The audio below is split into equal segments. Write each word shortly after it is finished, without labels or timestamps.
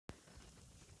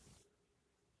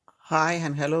Hi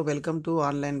and hello, welcome to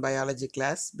online biology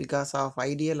class because of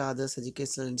Ideal&Adharsh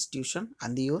Educational Institution,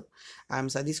 Andiur. I am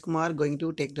Sadish Kumar going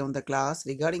to take down the class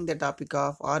regarding the topic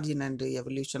of origin and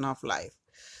evolution of life.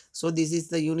 So this is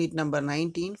the unit number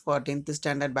 19 for 10th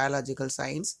standard biological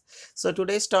science. So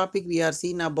today's topic we are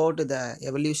seeing about the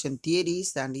evolution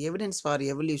theories and evidence for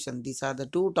evolution. These are the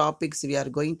two topics we are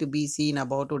going to be seeing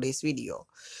about today's video.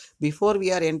 Before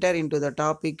we are enter into the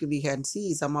topic, we can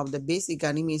see some of the basic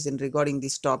animation regarding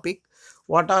this topic.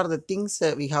 What are the things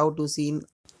we have to see?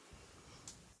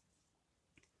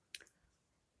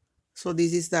 So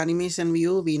this is the animation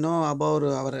view. We know about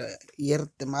our Earth,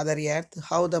 Mother Earth,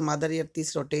 how the Mother Earth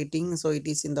is rotating. So it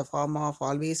is in the form of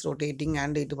always rotating,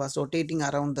 and it was rotating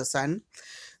around the sun.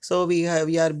 So we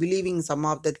are believing some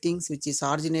of the things which is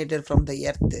originated from the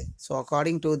Earth. So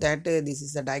according to that, this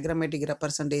is the diagrammatic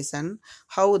representation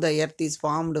how the Earth is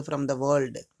formed from the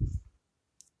world.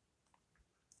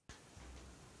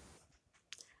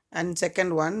 And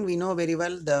second one, we know very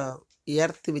well the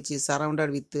earth which is surrounded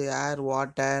with air,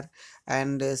 water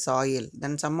and soil.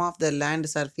 Then some of the land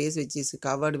surface which is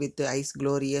covered with ice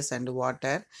glorious and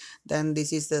water. Then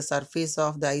this is the surface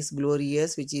of the ice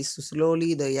glorious which is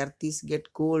slowly the earth is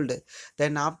get cooled.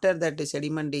 Then after that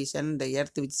sedimentation, the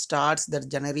earth which starts the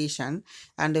generation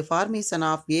and the formation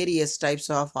of various types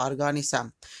of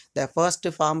organism. The first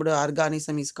formed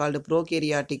organism is called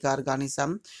prokaryotic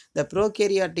organism. The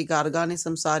prokaryotic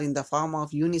organisms are in the form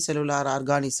of unicellular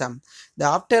organism.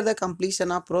 After the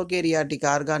completion of prokaryotic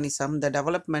organism, the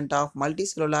development of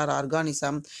multicellular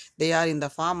organism, they are in the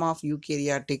form of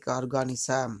eukaryotic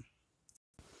organism.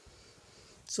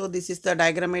 So this is the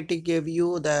diagrammatic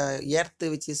view, the earth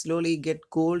which is slowly get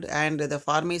cooled and the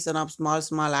formation of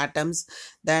small atoms.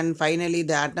 Then finally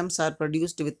the atoms are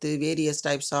produced with various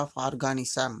types of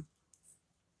organism.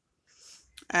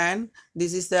 And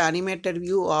this is the animated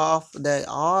view of the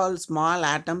all small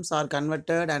atoms are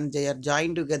converted and they are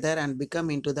joined together and become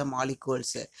into the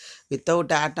molecules.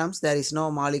 Without atoms there is no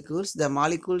molecules. The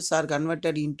molecules are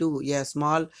converted into a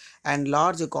small and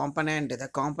large component. The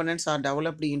components are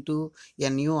developed into a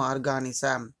new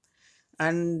organism.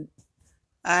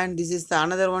 And this is the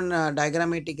another one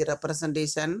diagrammatic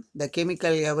representation, the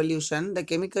chemical evolution. The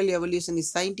chemical evolution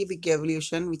is scientific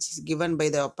evolution which is given by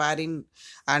the Oparin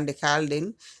and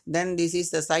Haldane. Then this is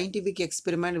the scientific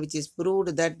experiment which is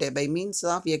proved that by means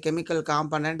of a chemical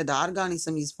component the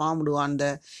organism is formed on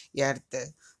the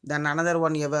earth. Then another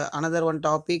one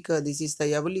topic, this is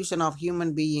the evolution of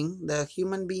human being. The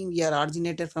human being we are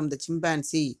originated from the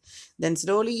chimpanzee. Then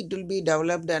slowly it will be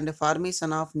developed and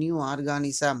formation of new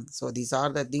organism. So these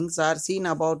are the things are seen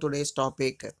about today's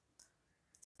topic.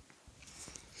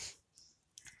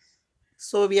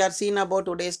 So we are seeing about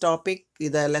today's topic.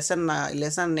 The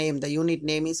lesson name, the unit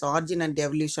name is origin and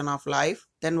evolution of life.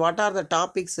 Then what are the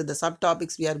topics, the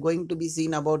subtopics we are going to be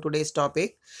seeing about today's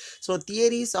topic? So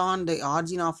theories on the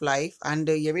origin of life and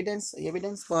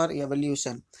evidence for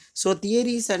evolution. So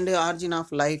theories and the origin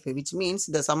of life, which means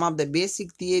the some of the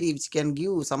basic theory which can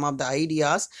give some of the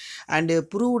ideas and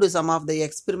proved some of the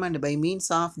experiment by means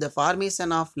of the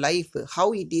formation of life,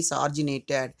 how it is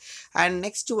originated. And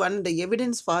next one, the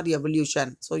evidence for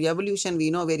evolution. So evolution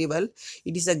we know very well.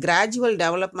 It is a gradual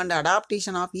development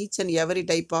adaptation of each and every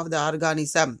type of the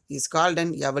organism is called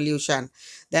an evolution.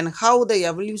 Then how the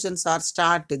evolutions are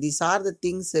start. These are the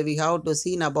things we have to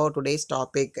see about today's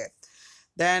topic.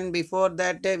 Then before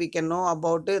that we can know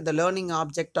about the learning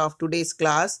object of today's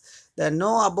class. The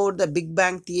know about the Big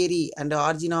Bang theory and the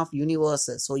origin of universe.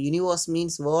 So universe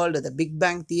means world. The Big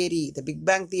Bang theory. The Big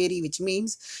Bang theory which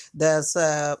means the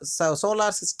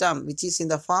solar system which is in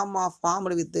the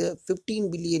formed with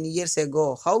 15 billion years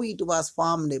ago. How it was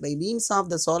formed by means of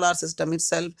the solar system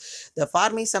itself. The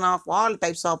formation of all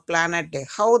types of planet.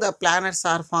 How the planets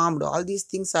are formed. All these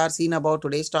things are seen about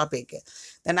today's topic.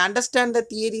 Then understand the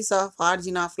theories of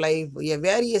origin of life.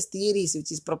 Various theories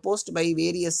which is proposed by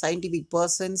various scientific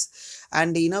persons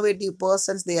and innovative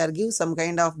persons. They are give some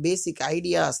kind of basic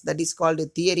ideas, that is called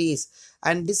theories,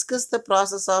 and discuss the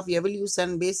process of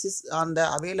evolution basis on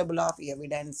the available of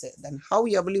evidence. Then how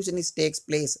evolution is takes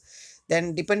place.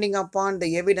 Then depending upon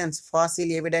the evidence,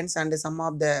 fossil evidence and some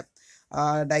of the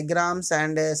diagrams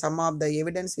and some of the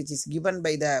evidence which is given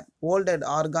by the older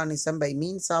organism, by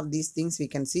means of these things we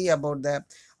can see about the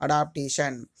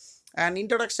adaptation. And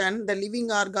introduction, the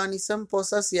living organism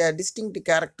possess a distinct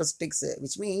characteristics,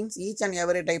 which means each and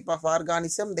every type of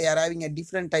organism they are having a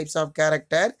different types of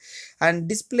character and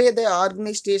display the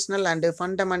organizational and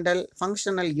fundamental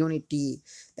functional unity.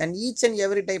 Then each and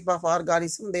every type of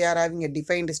organism, they are having a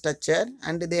defined structure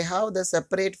and they have the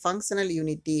separate functional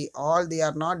unity. All they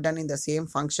are not done in the same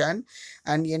function,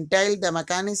 and entail the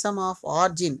mechanism of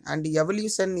origin and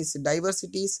evolution is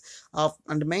diversities of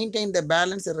and maintain the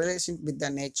balanced relation with the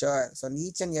nature. So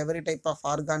each and every type of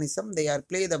organism, they are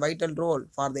play the vital role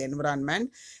for the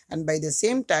environment, and by the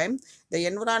same time the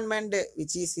environment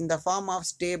which is in the form of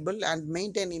stable and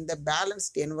maintain in the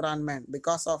balanced environment.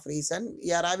 Because of reason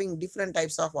we are having different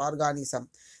types of organism.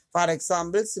 For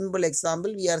example, simple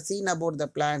example, we are seeing about the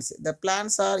plants. The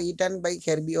plants are eaten by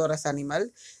herbivorous animal.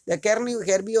 The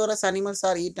herbivorous animals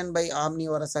are eaten by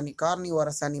carnivorous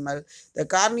animal. The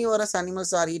carnivorous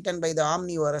animals are eaten by the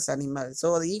omnivorous animal.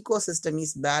 So the ecosystem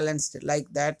is balanced like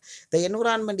that. The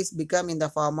environment is become in the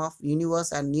form of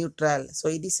universe and neutral. So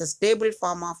it is a stable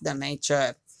form of the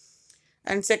nature.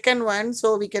 And second one,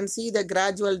 so we can see the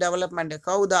gradual development,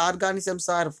 how the organisms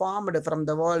are formed from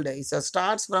the world. It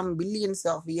starts from billions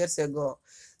of years ago.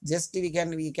 Just we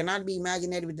cannot be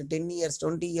imagined with the 10 years,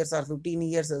 20 years or 15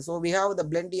 years. So we have the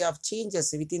plenty of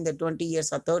changes within the 20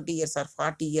 years or 30 years or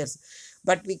 40 years.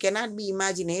 But we cannot be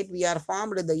imagine it. We are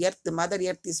formed, the earth, the mother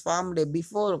earth is formed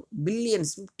before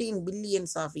billions, 15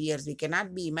 billions of years. We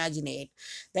cannot be imagine it.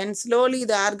 Then slowly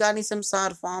the organisms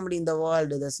are formed in the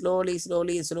world. The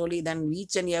slowly, then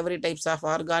each and every types of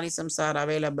organisms are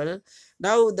available.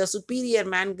 Now the superior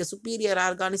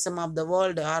organism of the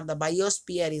world or the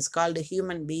biosphere is called a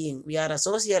human being. We are a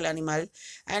social animal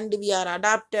and we are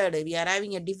adapted. We are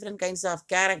having a different kinds of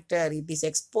character. It is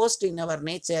exposed in our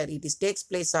nature. It is takes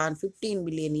place on 15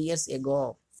 billion years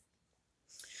ago.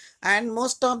 And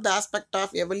most of the aspect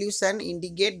of evolution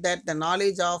indicate that the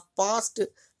knowledge of past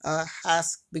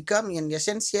has become an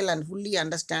essential and fully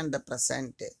understand the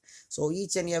present. So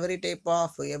each and every type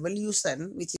of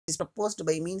evolution which is proposed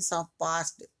by means of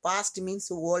past means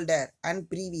older and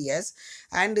previous,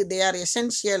 and they are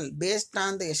essential. Based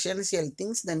on the essential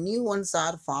things, the new ones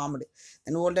are formed.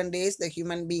 In olden days, the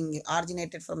human being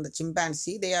originated from the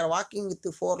chimpanzee. They are walking with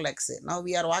the 4 legs. Now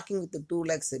we are walking with the 2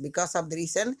 legs. Because of the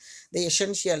reason, the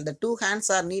essential, the 2 hands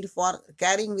are need for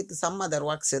carrying with some other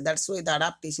works. That's why the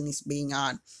adaptation is being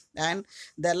on. And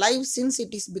the life, since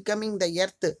it is becoming the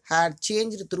earth, had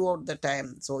changed throughout the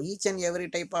time. So each and every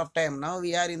type of time. Now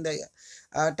we are in the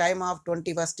time of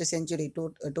 21st century,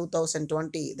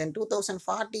 2020. Then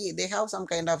 2040, they have some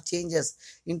kind of changes.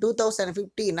 In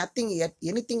 2050, nothing yet,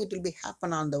 anything it will be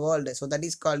happen on the world. So that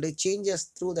is called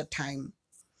changes through the time.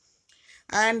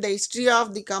 And the history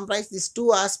of the comprise these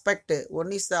two aspects.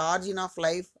 One is the origin of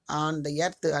life on the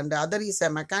earth, and the other is a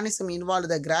mechanism involved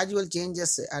the gradual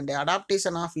changes and the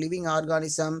adaptation of living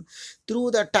organism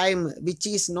through the time, which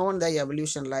is known the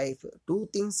evolution life. Two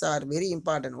things are very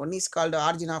important. One is called the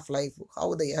origin of life,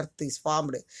 how the earth is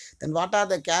formed. Then what are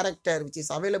the character which is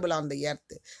available on the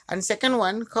earth. And second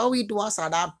one, how it was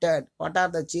adapted. What are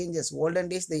the changes. Olden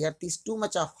days the earth is too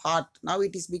much of hot. Now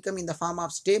it is becoming the form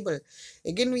of stable.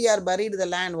 Again we are buried the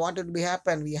land. What would be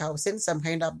happen? We have sent some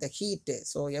kind of the heat.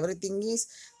 So everything is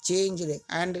changed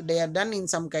and they are done in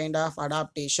some kind of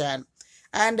adaptation.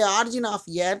 And the origin of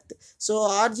earth, so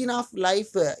origin of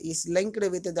life is linked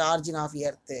with the origin of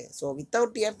earth. So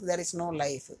without earth there is no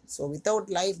life. So without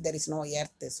life there is no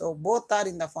earth. So both are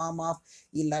in the form of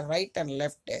right and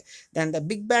left. Then the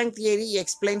Big Bang theory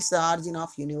explains the origin of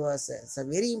universe. It's a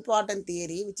very important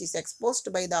theory which is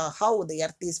exposed by the how the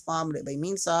earth is formed by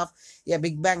means of a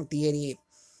Big Bang theory.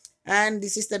 And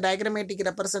this is the diagrammatic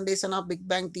representation of Big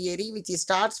Bang theory, which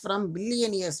starts from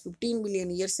billion years, 15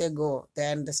 billion years ago.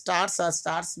 Then the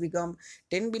stars become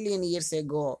 10 billion years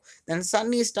ago. Then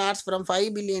sun starts from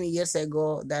 5 billion years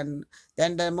ago. Then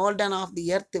the molten of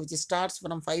the earth, which starts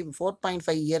from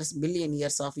 4.5 billion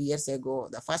years of years ago.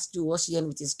 The first ocean,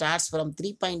 which starts from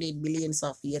 3.8 billions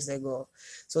of years ago.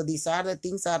 So these are the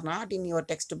things are not in your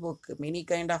textbook. Many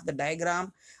kind of the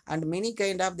diagram and many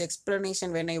kind of the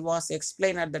explanation when I was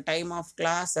explained at the time of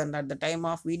class and at the time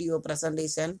of video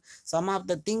presentation, some of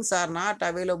the things are not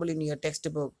available in your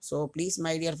textbook. So please,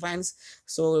 my dear friends,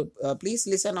 so please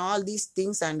listen all these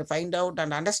things and find out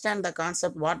and understand the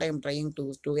concept what I am trying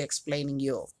to explaining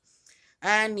you.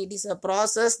 And it is a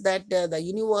process that the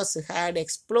universe had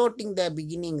exploding the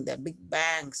beginning, the Big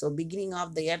Bang. So beginning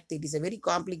of the earth, it is a very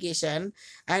complication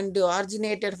and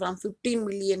originated from 15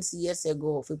 millions years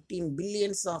ago, 15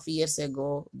 billions of years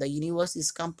ago. The universe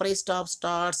is comprised of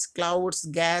stars, clouds,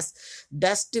 gas,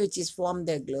 dust, which is formed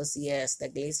the glaciers. The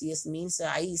glaciers means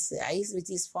ice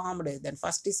which is formed. Then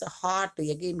first is hot,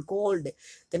 again cold,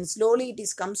 then slowly it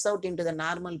is comes out into the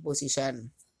normal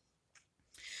position.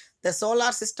 The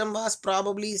solar system was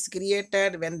probably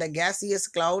created when the gaseous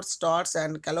cloud starts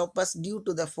and collapses due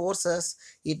to the forces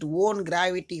its own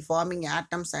gravity forming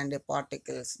atoms and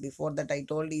particles. Before that, I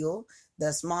told you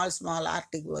the small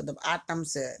the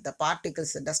atoms, the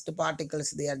particles, dust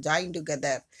particles, they are joined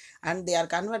together and they are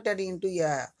converted into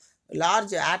a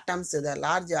large atoms. The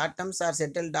large atoms are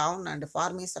settled down and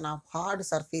formation of hard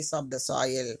surface of the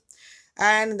soil,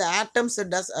 and the atoms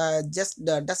just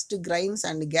the dust grains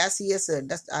and gaseous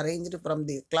dust arranged from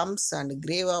the clumps and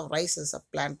grave of rises of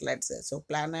plantlets. So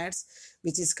planets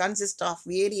which is consist of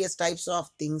various types of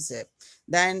things.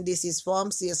 Then this is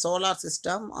forms a solar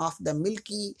system of the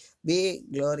Milky Way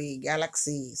glory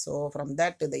galaxy. So from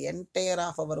that to the entire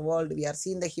of our world, we are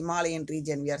seeing the Himalayan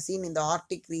region, we are seeing in the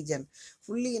Arctic region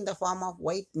fully in the form of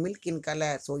white milk in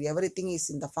color. So everything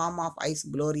is in the form of ice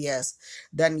glorious.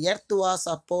 Then Earth was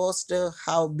supposed to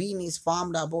have been is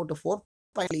formed about 4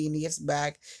 million years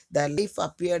back. The life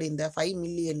appeared in the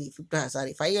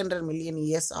 500 million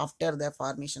years after the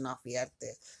formation of Earth.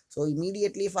 So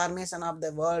immediately formation of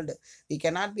the world, we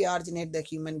cannot be originate the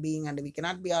human being and we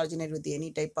cannot be originate with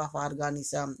any type of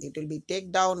organism. It will be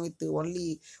take down with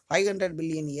only 500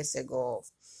 billion years ago.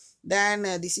 Then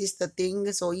this is the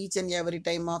thing. So each and every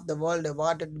time of the world,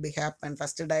 what will be happen?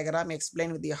 First diagram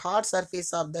explain with the hot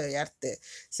surface of the earth.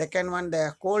 Second one,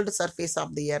 the cold surface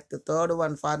of the earth. Third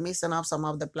one, formation of some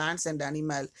of the plants and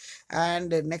animal.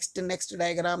 And next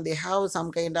diagram, they have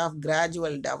some kind of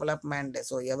gradual development.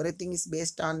 So everything is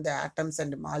based on the atoms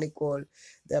and molecule.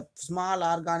 The small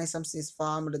organisms is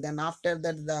formed. Then after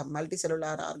that, the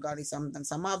multicellular organism. Then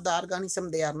some of the organism,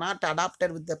 they are not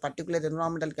adapted with the particular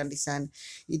environmental condition.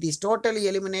 It is totally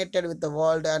eliminated with the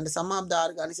world, and some of the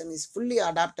organism is fully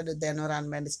adapted with the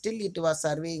environment. Still, it was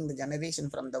surveying the generation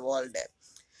from the world.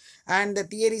 And the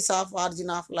theories of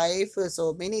origin of life.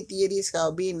 So many theories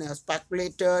have been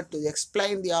speculated to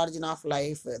explain the origin of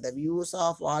life. The views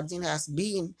of origin has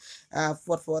been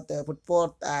put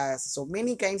forth as so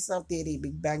many kinds of theory: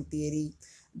 Big Bang theory,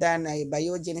 then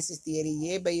biogenesis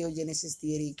theory, abiogenesis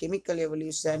theory, chemical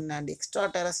evolution, and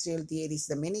extraterrestrial theories.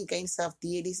 The many kinds of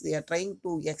theories, they are trying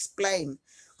to explain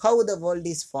how the world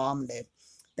is formed.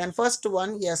 Then first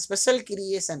one, a special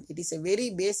creation. It is a very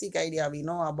basic idea we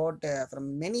know about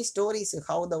from many stories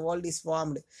how the world is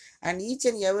formed, and each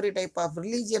and every type of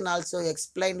religion also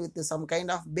explained with some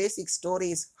kind of basic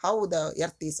stories how the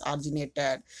earth is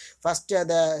originated. First,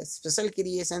 the special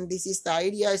creation. This is the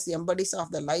idea is the embodies of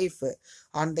the life,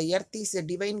 and the earth is a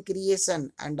divine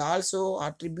creation and also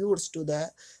attributes to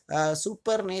the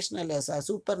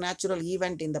supernatural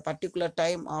event in the particular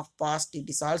time of past. It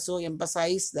is also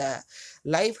emphasized the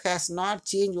life has not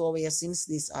changed over since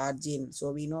this origin.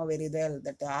 So we know very well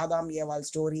that Adam Eval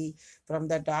story. From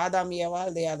that Adam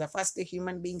Eval, they are the first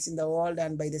human beings in the world,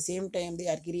 and by the same time they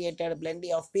are created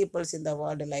plenty of peoples in the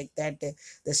world like that.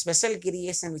 The special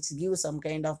creation which gives some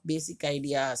kind of basic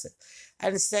ideas.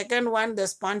 And second one, the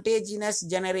spontaneous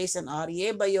generation or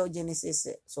abiogenesis.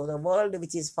 So the world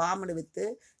which is formed with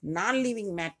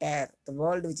non-living matter. The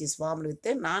world which is formed with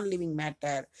non-living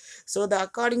matter. So the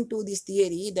according to this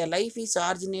theory, the life is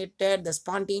originated the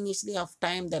spontaneously of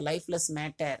time, the lifeless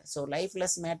matter. So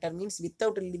lifeless matter means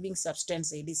without a living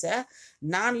substance. It is a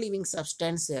non-living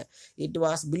substance. It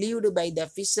was believed by the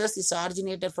fishes is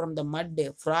originated from the mud,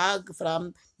 frog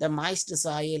from the moist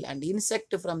soil, and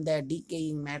insect from the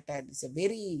decaying matter. It's a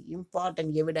very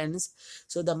important evidence.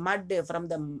 So the mud from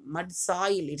the mud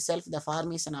soil itself, the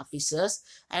formation of fishes,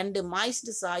 and the moist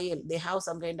soil, they have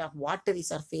some kind of watery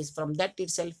surface. From that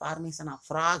itself, formation of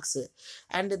frogs,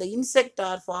 and the insect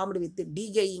are formed with the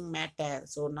decaying matter.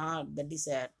 So now that is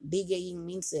a decaying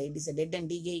means it is a dead and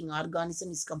decaying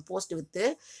organism is composed with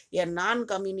a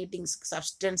non-communicating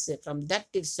substance. From that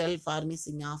itself,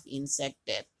 formation of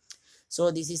insect. So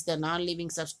this is the non-living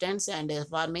substance and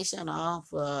formation of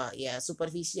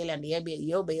superficial and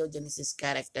abiogenesis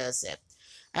characters.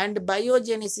 And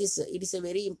biogenesis, it is a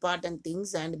very important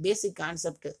things and basic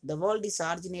concept. The world is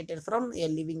originated from a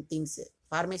living things.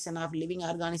 Formation of living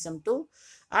organism to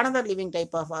another living type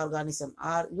of organism,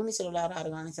 or unicellular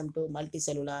organism to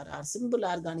multicellular, or simple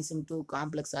organism to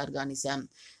complex organism.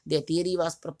 The theory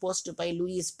was proposed by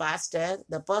Louis Pasteur.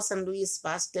 The person Louis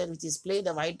Pasteur, which is played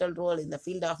a vital role in the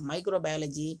field of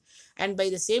microbiology, and by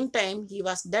the same time he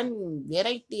was done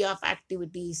variety of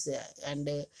activities and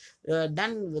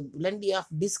done plenty of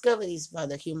discoveries for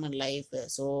the human life.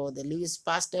 So the Louis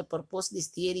Pasteur proposed this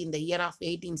theory in the year of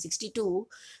 1862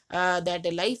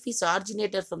 that life is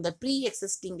originated from the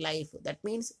pre-existent pre-existing life. That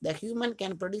means the human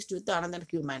can produce with another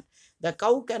human. The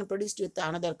cow can produce with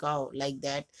another cow, like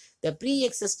that. The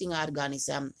pre-existing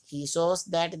organism. He shows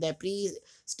that the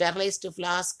pre-sterilized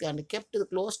flask and kept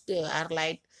close to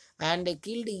airlight and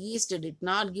killed yeast did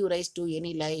not give rise to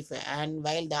any life, and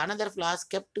while the another flask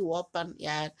kept to open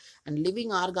air and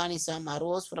living organism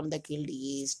arose from the killed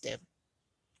yeast.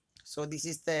 So this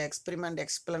is the experiment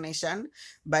explanation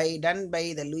done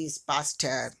by the Louis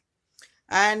Pasteur.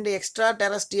 And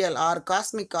extraterrestrial or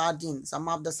cosmic origin. Some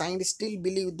of the scientists still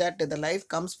believe that the life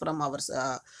comes from our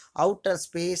outer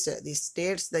space. This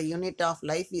states the unit of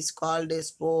life is called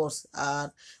spores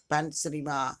or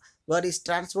panspermia, where is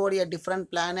transported a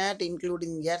different planet,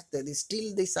 including Earth. This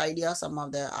still this idea some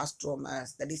of the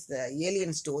astronomers. That is the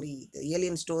alien story. The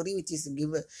alien story, which is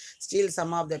give still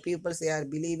some of the people they are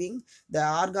believing the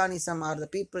organism or the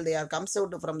people they are comes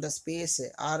out from the space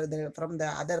or from the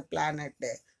other planet.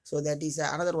 So that is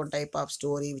another one type of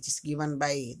story which is given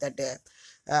by that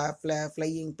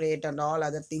flying plate and all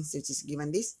other things which is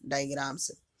given these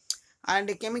diagrams.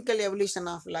 And chemical evolution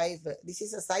of life. This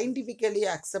is a scientifically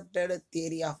accepted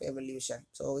theory of evolution.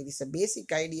 So it is a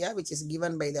basic idea which is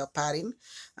given by the Perrin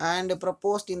and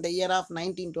proposed in the year of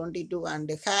 1922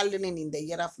 and held in the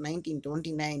year of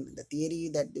 1929. The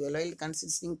theory that while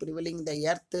consisting prevailing the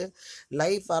earth,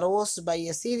 life arose by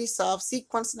a series of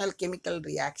sequential chemical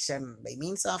reaction. By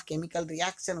means of chemical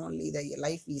reaction only the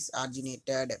life is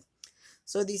originated.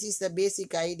 So this is the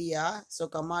basic idea. So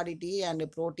commodity and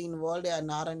protein world and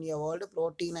RNA world,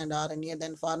 protein and RNA,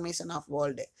 then formation of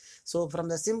world. So from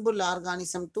the simple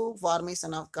organism to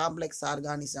formation of complex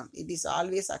organism, it is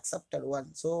always accepted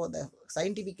one. So the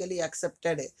scientifically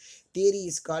accepted theory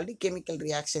is called chemical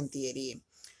reaction theory.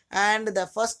 And the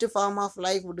first form of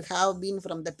life would have been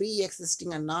from the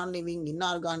pre-existing and non-living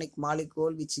inorganic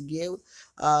molecule, which gave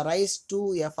rise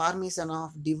to a formation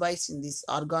of device in this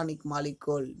organic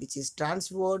molecule, which is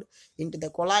transferred into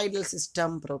the colloidal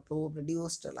system to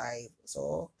produce life.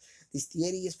 So this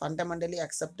theory is fundamentally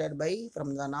accepted by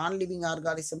from the non-living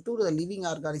organism to the living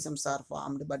organisms are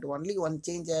formed, but only one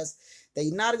changes. The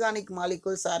inorganic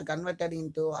molecules are converted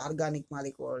into organic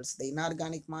molecules. The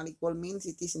inorganic molecule means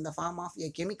it is in the form of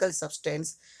a chemical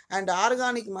substance, and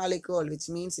organic molecule which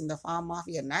means in the form of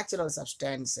a natural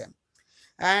substance.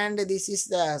 And this is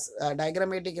the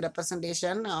diagrammatic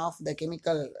representation of the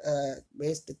chemical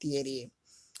based theory.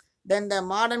 Then the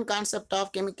modern concept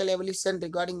of chemical evolution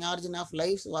regarding origin of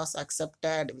life was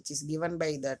accepted, which is given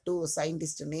by the two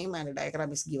scientists' name and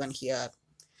diagram is given here.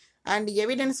 And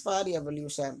evidence for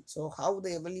evolution. So how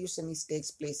the evolution is takes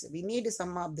place, we need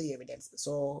some of the evidence.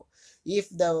 So if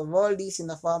the world is in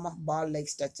the form of ball like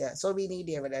structure, so we need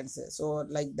evidence. So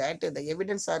like that the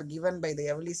evidence are given by the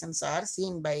evolutions are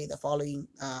seen by the following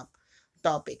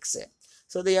topics.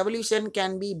 So the evolution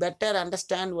can be better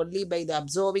understand only by the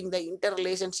observing the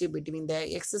interrelationship between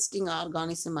the existing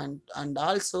organism and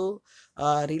also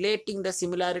relating the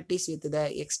similarities with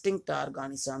the extinct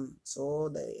organism. So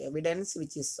the evidence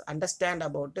which is understand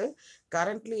about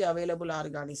currently available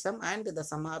organism and the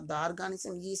some of the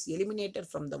organism is eliminated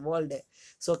from the world.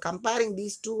 So comparing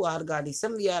these two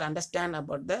organisms, we are understand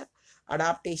about the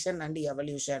adaptation and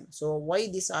evolution. So why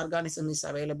this organism is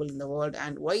available in the world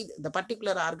and why the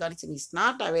particular organism is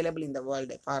not available in the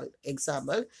world. For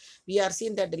example, we are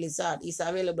seeing that the lizard is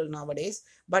available nowadays,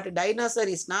 but dinosaur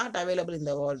is not available in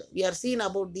the world. We are seeing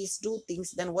about these two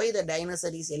things, then why the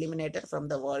dinosaur is eliminated from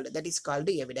the world. That is called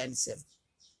the evidence.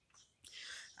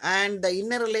 And the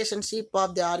inner relationship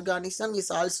of the organism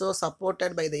is also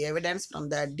supported by the evidence from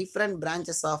the different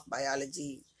branches of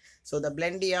biology. So the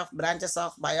blending of branches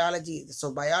of biology.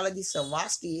 So biology is a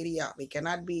vast area. We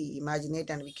cannot be imagined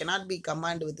and we cannot be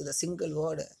combined with the single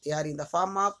word. They are in the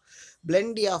form of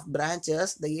blending of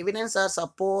branches. The evidence are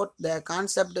support the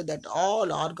concept that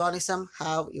all organisms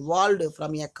have evolved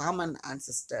from a common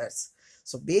ancestors.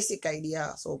 So basic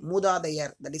idea. So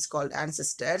Mudadayar, that is called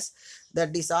ancestors,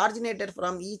 that is originated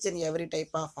from each and every type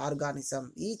of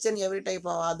organism. Each and every type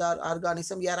of other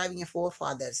organism, we are having a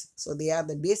forefathers. So they are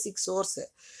the basic source.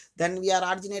 Then we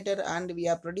are originated and we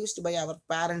are produced by our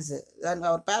parents. And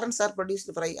our parents are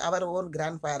produced by our own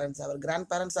grandparents. Our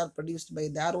grandparents are produced by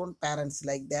their own parents,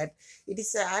 like that. It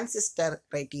is an ancestor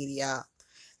criteria.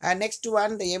 And next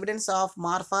one, the evidence of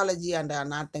morphology and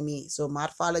anatomy. So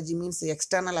morphology means the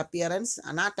external appearance,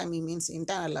 anatomy means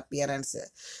internal appearance.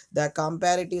 The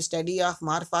comparative study of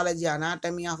morphology,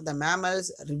 anatomy of the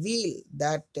mammals reveal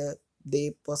that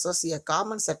they possess a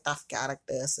common set of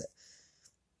characters.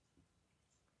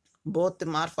 both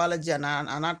morphology and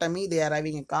anatomy, they are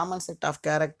having a common set of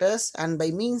characters, and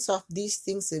by means of these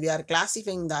things we are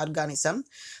classifying the organism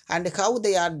and how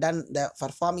they are done the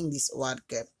performing this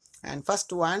work. And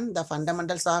first one, the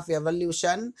fundamentals of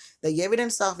evolution, the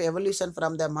evidence of evolution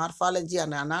from the morphology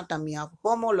and anatomy of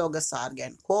homologous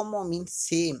organ. Homo means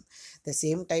same, the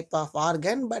same type of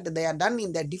organ, but they are done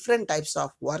in the different types of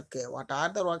work. What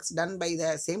are the works done by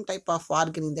the same type of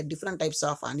organ in the different types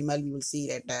of animal, we will see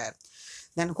later.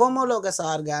 Then homologous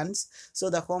organs. So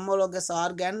the homologous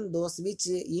organ, those which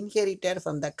inherited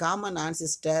from the common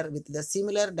ancestor with the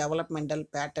similar developmental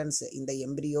patterns in the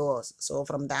embryos. So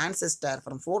from the ancestor,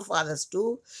 from forefathers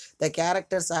to the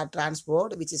characters are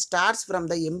transferred, which starts from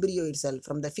the embryo itself,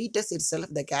 from the fetus itself,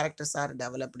 the characters are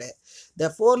developed.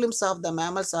 The four limbs of the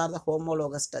mammals are the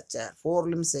homologous structure. Four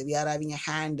limbs, we are having a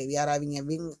hand, we are having a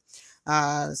wing,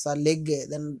 so leg.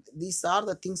 Then these are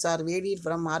the things are varied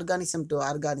from organism to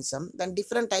organism. Then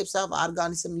different types of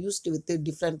organism used with a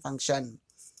different function.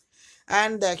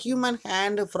 And the human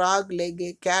hand, frog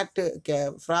leg,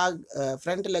 frog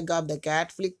front leg of the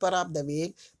cat, flipper of the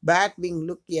whale, bat wing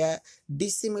look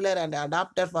dissimilar and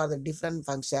adapted for the different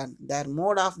function. Their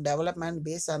mode of development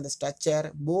based on the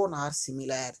structure, bone are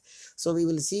similar. So we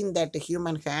will see in that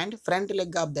human hand, front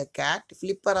leg of the cat,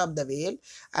 flipper of the whale,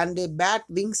 and the bat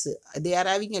wings, they are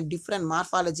having a different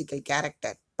morphological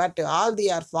character, but all they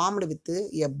are formed with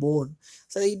a bone.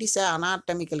 So it is an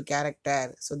anatomical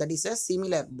character. So that is a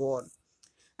similar bone.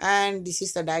 And this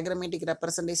is the diagrammatic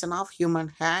representation of human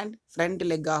hand, front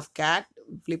leg of cat,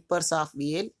 flippers of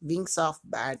whale, wings of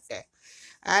bat.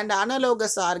 And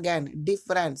analogous organ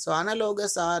different. So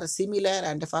analogous are similar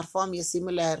and perform a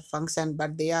similar function,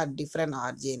 but they are different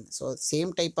origin. So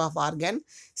same type of organ,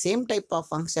 same type of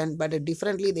function, but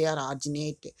differently they are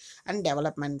originate and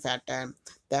development pattern.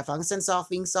 The functions of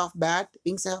wings of bat,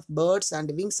 wings of birds,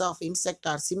 and wings of insect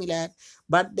are similar,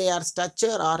 but their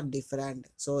structure are different.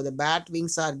 So the bat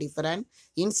wings are different,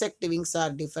 insect wings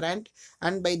are different,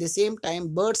 and by the same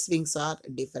time birds wings are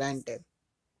different.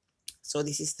 So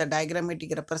this is the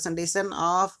diagrammatic representation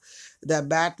of the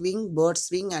bat wing, bird's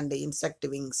wing, and the insect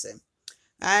wings.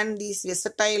 And these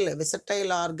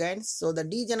versatile organs, so the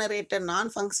degenerated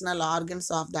non-functional organs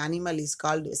of the animal is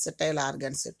called versatile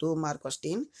organs. 2 more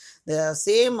question. The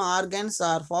same organs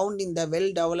are found in the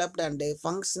well-developed and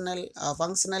functional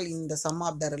in the some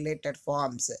of the related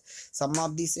forms. Some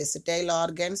of these versatile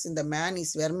organs in the man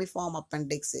is vermiform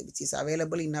appendix, which is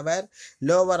available in our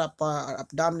lower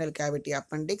abdominal cavity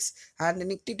appendix, and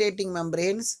nictitating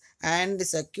membranes, and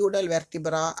caudal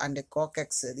vertebra and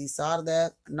coccyx. These are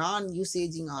the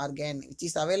non-usaging organ which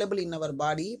is available in our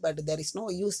body, but there is no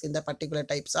use in the particular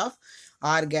types of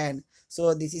organ.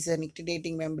 So this is a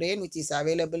nictitating membrane which is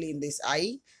available in this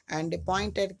eye, and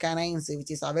pointed canines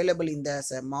which is available in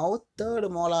the mouth, third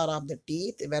molar of the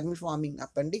teeth, vermiforming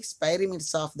appendix,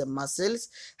 pyramids of the muscles,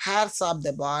 hairs of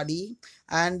the body,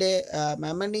 and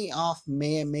mammary of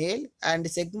male, and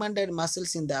segmented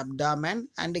muscles in the abdomen,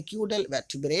 and caudal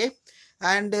vertebrae.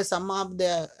 And some of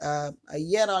the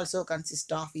ear also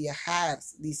consist of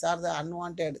hairs. These are the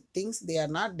unwanted things. They are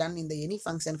not done in the any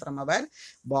function from our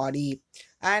body.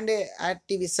 And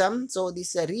activism. So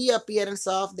this reappearance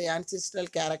of the ancestral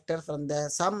character from the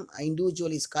some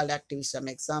individual is called activism.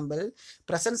 Example,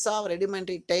 presence of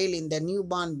rudimentary tail in the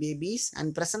newborn babies,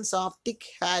 and presence of thick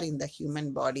hair in the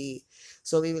human body.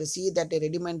 So we will see that a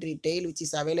rudimentary tail which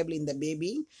is available in the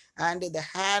baby, and the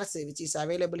hairs which is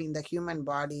available in the human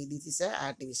body. This is a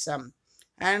atavism.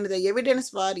 And the evidence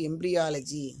for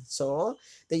embryology. So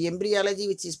the embryology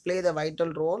which is play the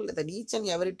vital role, that each and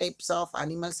every types of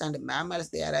animals and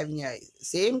mammals, they are having a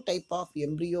same type of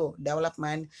embryo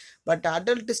development, but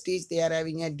adult stage they are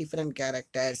having a different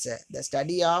characters. The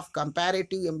study of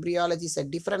comparative embryology is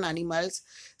different animals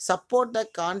support the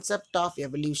concept of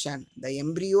evolution. The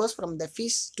embryos from the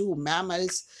fish to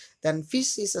mammals, then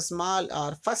fish is a small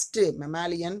or first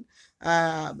mammalian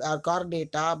or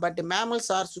chordata, but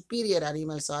mammals are superior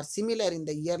animals, are similar in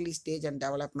the early stage and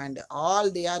development.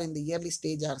 All they are in the early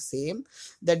stage are same.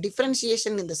 The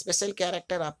differentiation in the special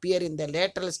character appear in the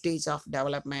lateral stage of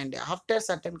development. After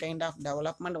certain kind of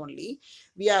development only,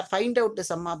 we are find out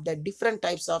some of the different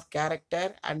types of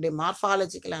character and the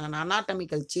morphological and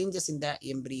anatomical changes in the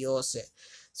embryos.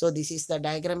 So this is the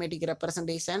diagrammatic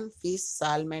representation: fish,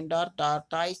 salamander,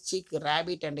 tortoise, chick,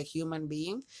 rabbit, and a human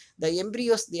being. The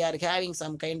embryos, they are having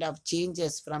some kind of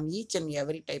changes from each and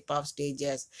every type of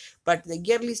stages. But the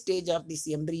early stage of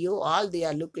this embryo, all they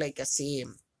are look like a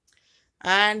same.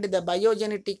 And the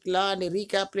biogenetic law and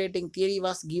recapitulating theory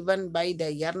was given by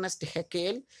the Ernest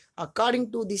Haeckel.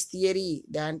 According to this theory,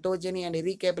 the ontogeny and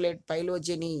recapitulate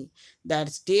phylogeny, that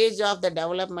stage of the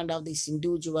development of this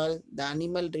individual, the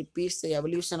animal repeats the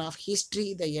evolution of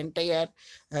history, the entire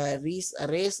race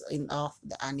of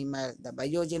the animal. The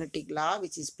biogenetic law,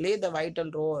 which is play the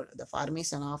vital role, the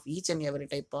formation of each and every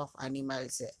type of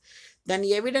animals. Then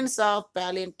evidence of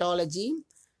paleontology.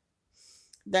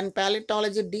 Then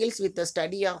paleontology deals with the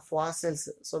study of fossils.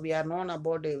 So we are known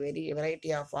about a very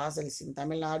variety of fossils. In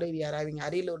Tamil Nadu, we are having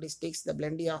Arilo districts. The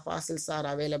plenty of fossils are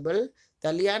available.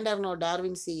 The Leonardo da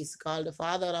Vinci is called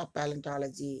father of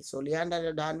paleontology. So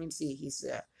Leonardo da Vinci is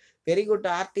a very good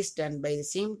artist, and by the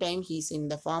same time he is in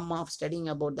the form of studying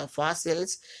about the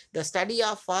fossils. The study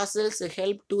of fossils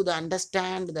help to the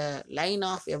understand the line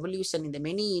of evolution in the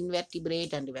many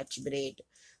invertebrate and vertebrate.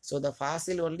 So the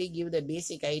fossil only give the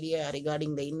basic idea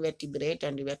regarding the invertebrate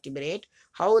and vertebrate,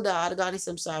 how the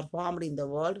organisms are formed in the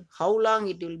world, how long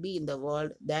it will be in the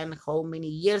world, then how many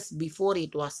years before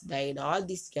it was died. All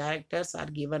these characters are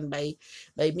given by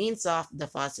means of the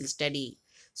fossil study.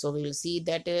 So we will see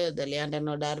that the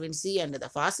Leonardo da Vinci and the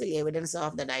fossil evidence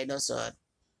of the dinosaur.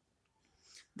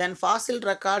 Then fossil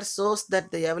record shows that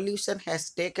the evolution has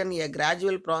taken a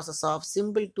gradual process of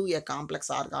simple to a complex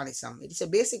organism. It is a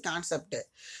basic concept.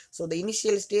 So the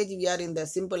initial stage we are in the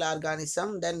simple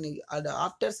organism, then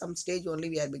after some stage only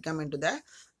we are becoming to the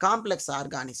complex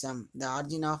organism. The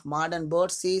origin of modern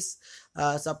birds is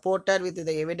supported with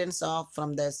the evidence of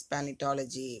from the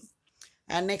paleontology.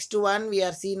 And next one we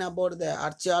are seeing about the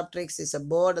Archaeopteryx is a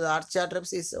bird. The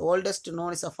Archaeopteryx is oldest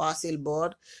known as a fossil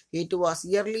bird. It was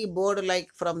early bird like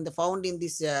from the found in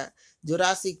this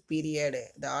Jurassic period.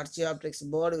 The Archaeopteryx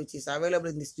bird which is available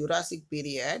in this Jurassic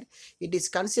period. It is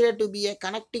considered to be a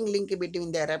connecting link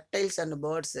between the reptiles and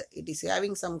birds. It is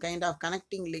having some kind of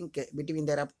connecting link between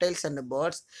the reptiles and the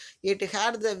birds. It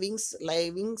had the wings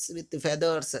like wings with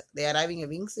feathers. They are having a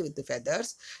wings with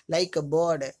feathers like a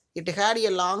bird. It had a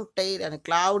long tail and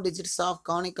clawed digits of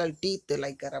conical teeth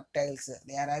like reptiles.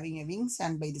 They are having a wings,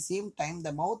 and by the same time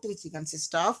the mouth which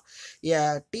consists of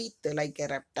teeth like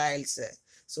reptiles.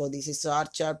 So this is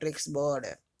Archaeopteryx bird.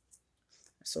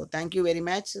 So thank you very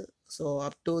much. So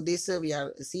up to this we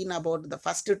are seen about the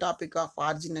first topic of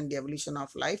origin and evolution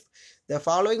of life. The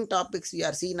following topics we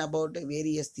are seen about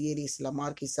various theories,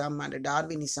 Lamarckism and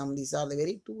Darwinism. These are the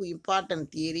very two important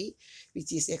theory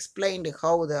which is explained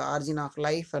how the origin of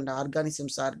life and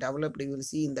organisms are developed. We will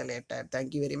see in the later.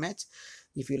 Thank you very much.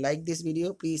 If you like this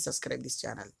video, please subscribe this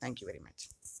channel. Thank you very much.